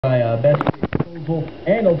By Best Disposal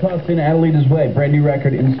and El Tossin Adelita's Way. Brand new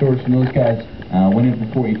record in stores from those guys. Win it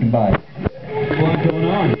before you can buy it. What's a lot going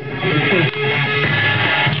on?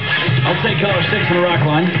 I'll take caller 6 on the rock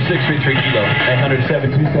line. 633 Kilo.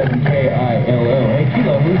 800-727-KILO. Hey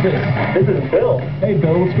Kilo, who's this? This is Bill. Hey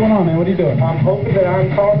Bill, what's going on, man? What are you doing? I'm hoping that I'm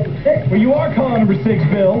calling number 6. Well, you are calling number 6,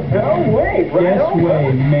 Bill. No way, right? Yes way,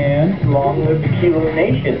 man. Long live the Kilo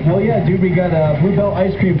Nation. Hell yeah, dude. We got Blue Bell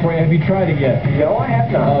ice cream for you. Have you tried it yet? No, I have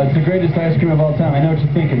not. It's the greatest ice cream of all time. I know what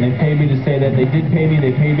you're thinking. They paid me to say that. They did pay me.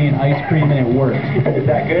 They paid me in ice cream, and it worked. Is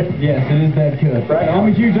that good? Yes, it is that good. Right. I'm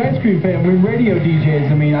a huge ice cream fan. We're radio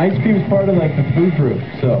DJs. I mean, ice cream is part of like the food group.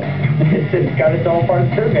 So It's got its own part of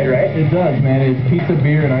the pyramid, right? it does, man. It's pizza,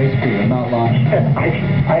 beer, and ice cream. I'm not lying.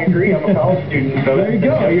 I agree. I'm a college student. So There you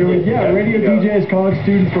go. Radio DJs, college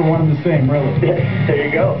students are one and the same, really. There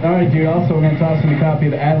you go. All right, dude. Also, we're going to toss in a copy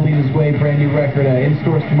of Adelita's Way, brand new record. In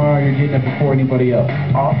stores tomorrow. You're getting it before anybody else.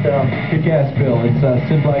 Awesome. Kick ass, Bill. It's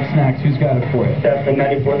Sid Black Snacks. Who's got it for you? That's the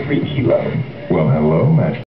 94.3 Kilo. Well, hello, Match.